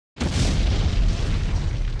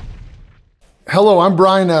Hello, I'm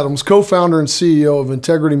Brian Adams, co-founder and CEO of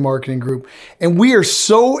Integrity Marketing Group, and we are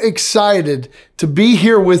so excited to be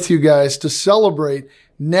here with you guys to celebrate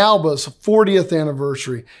NAILBA's 40th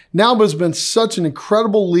anniversary. NAILBA has been such an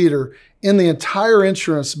incredible leader in the entire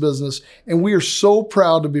insurance business, and we are so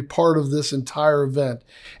proud to be part of this entire event.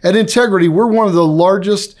 At Integrity, we're one of the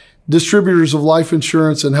largest distributors of life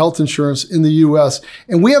insurance and health insurance in the U.S.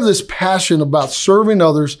 And we have this passion about serving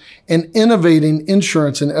others and innovating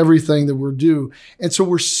insurance in everything that we do. And so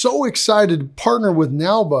we're so excited to partner with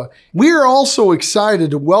NAILBA. We are also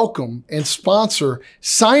excited to welcome and sponsor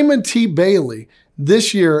Simon T. Bailey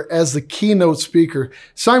this year as the keynote speaker.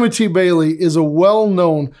 Simon T. Bailey is a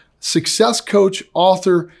well-known success coach,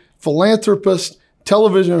 author, philanthropist,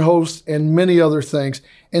 television host, and many other things.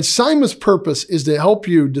 And Simon's purpose is to help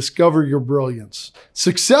you discover your brilliance.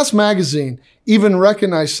 Success Magazine even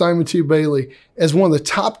recognized Simon T. Bailey as one of the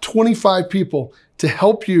top 25 people to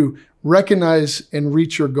help you recognize and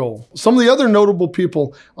reach your goal. Some of the other notable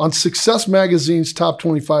people on Success Magazine's top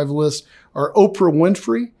 25 list are Oprah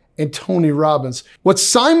Winfrey and Tony Robbins. What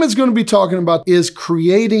Simon's going to be talking about is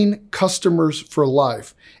creating customers for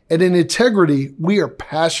life. And in Integrity, we are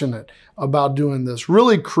passionate about doing this,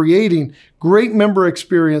 really creating great member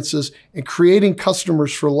experiences and creating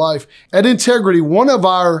customers for life. At Integrity, one of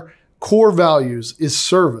our core values is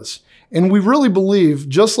service. And we really believe,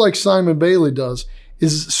 just like Simon Bailey does,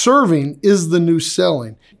 is serving is the new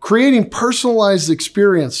selling. Creating personalized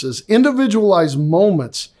experiences, individualized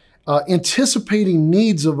moments, anticipating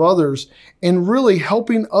needs of others, and really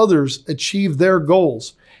helping others achieve their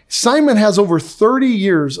goals. Simon has over 30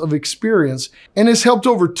 years of experience and has helped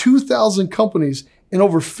over 2,000 companies in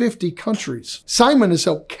over 50 countries. Simon has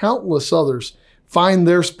helped countless others find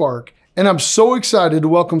their spark, and I'm so excited to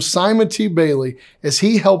welcome Simon T. Bailey as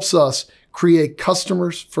he helps us create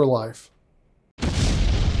customers for life.